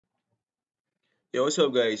Yeah, what's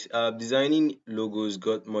up, guys? Designing logos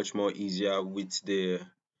got much more easier with the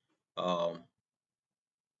um,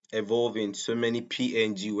 evolving so many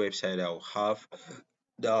PNG website that will have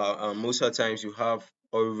that most of the times you have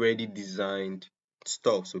already designed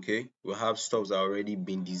stuffs. Okay, we have stuffs that already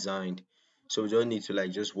been designed, so we just need to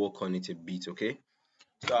like just work on it a bit. Okay,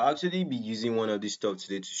 so I'll actually be using one of these stuff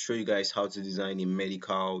today to show you guys how to design a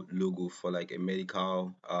medical logo for like a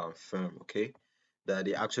medical firm. Okay, that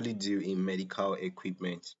they actually deal in medical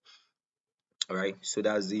equipment. All right, so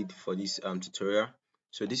that's it for this tutorial.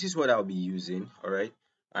 So this is what I'll be using. All right,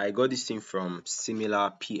 I got this thing from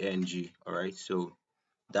similar PNG. All right, so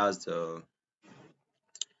that's the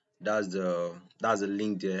that's the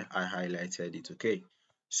link there. I highlighted it. Okay,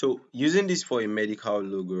 so using this for a medical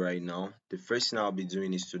logo right now, the first thing I'll be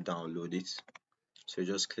doing is to download it. So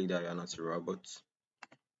just click that you're not a robot,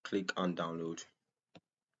 click on download.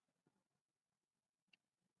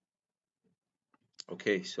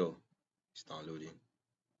 Okay, so it's downloading.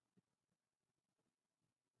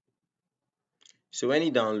 So when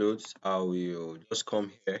it downloads, I will just come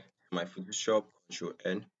here, my Photoshop, Control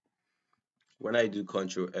N. When I do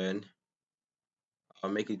Control N, I'll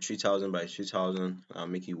make it 3000 by 3000. I'll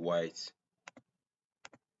make it white.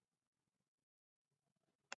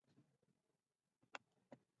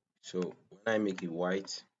 So when I make it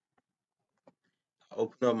white, I'll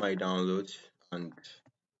open up my downloads and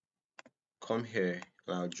come here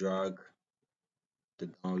and I'll drag the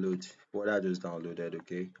download. What I just downloaded,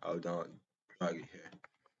 okay? Drag it here.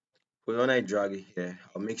 But when I drag it here,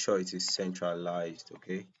 I'll make sure it is centralized,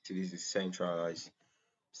 okay? So this is centralized.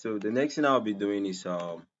 So the next thing I'll be doing is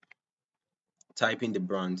typing the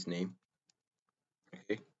brand name,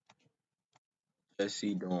 okay? Let's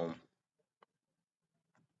see,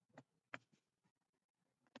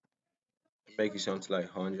 make it something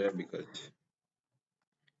like 100 because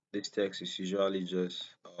this text is usually just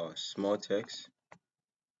small text.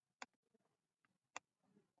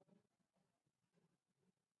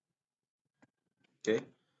 Okay,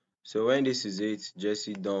 so when this is it,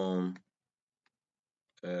 Jesse Dom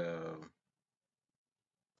uh,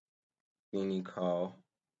 clinical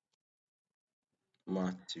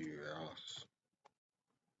materials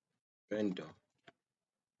vendor.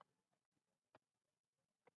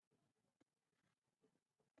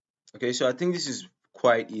 Okay, so I think this is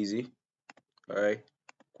quite easy. All right,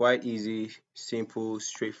 quite easy, simple,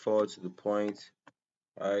 straightforward to the point.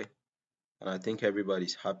 All right, and I think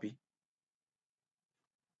everybody's happy.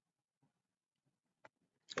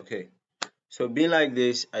 Okay, so being like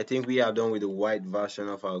this, I think we are done with the white version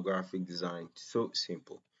of our graphic design. So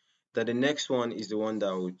simple. Then the next one is the one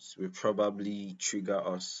that would probably trigger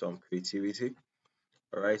us some creativity.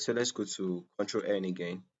 All right, so let's go to Control N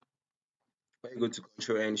again. When you go to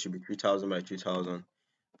Control N, it should be 3000 by 3000,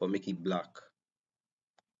 but make it black.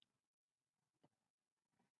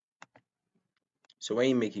 So when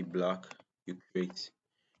you make it black, you create.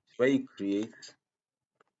 So when you create,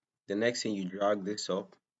 the next thing you drag this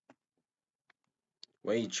up.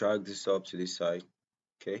 When you drag this up to this side,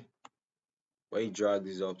 okay. When you drag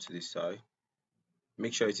this up to this side,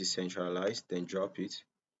 make sure it is centralized. Then drop it.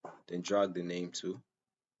 Then drag the name too.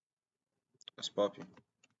 That's popping.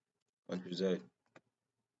 Control Z.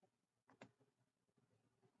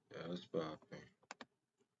 Yeah, that's popping.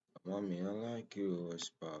 Mommy, I like you. What's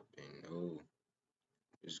popping? Oh,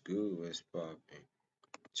 it's good. What's popping?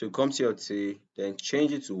 So come to your T, then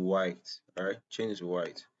change it to white. Alright, change it to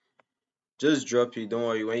white. Just drop it. Don't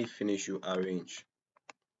worry. When you finish, you arrange.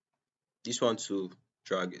 This one to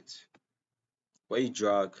drag it. When you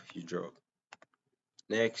drag, you drop.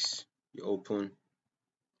 Next, you open,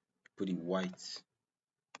 put it white.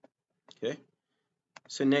 Okay.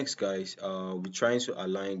 So next, guys, we're trying to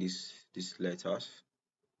align these letters.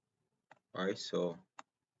 Alright. So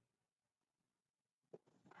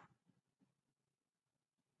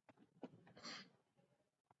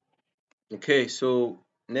okay. So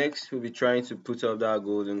next, we'll be trying to put up that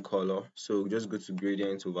golden color. So just go to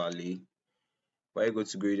gradient overlay. When you go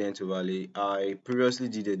to gradient overlay, I previously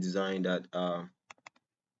did a design that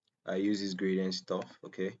I use this gradient stuff,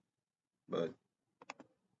 okay, but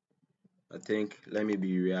I think let me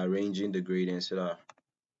be rearranging the gradient so that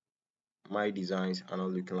my designs are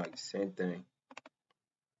not looking like the same thing.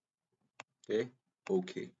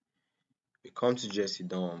 Okay, we come to Jesse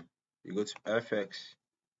Dom, we go to FX,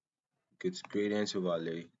 go to gradient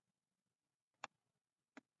overlay,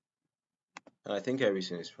 and I think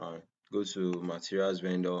everything is fine. Go to materials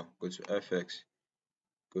vendor, go to FX,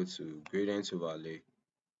 go to gradient overlay,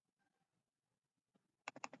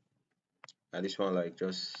 and this one like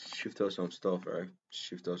just shift out some stuff, right?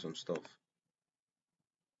 Shift out some stuff.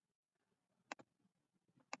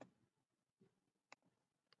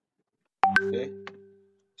 Okay,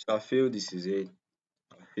 so I feel this is it.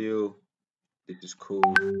 I feel this is cool.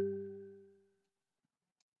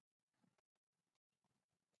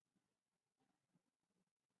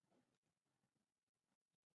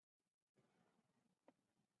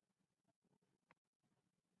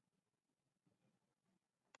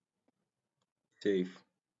 Safe.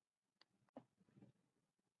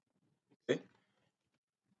 Okay,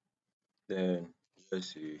 then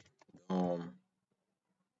let's see. Um,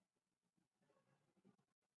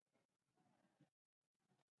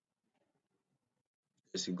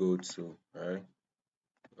 let's go to right.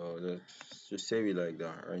 Let's just save it like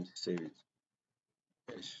that, right? Save it.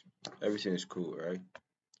 Yes, everything is cool, right?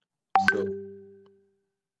 So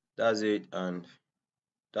that's it, and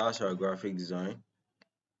that's our graphic design.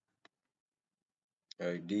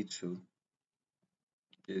 D2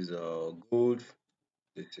 is gold.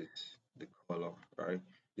 This is the color, right?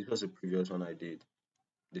 This was the previous one I did.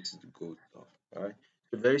 This is the gold stuff, right?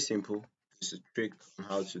 So very simple. It's a trick on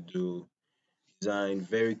how to do design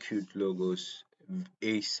very cute logos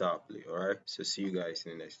ASAPly, alright? So see you guys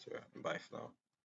in the next one. Bye for now.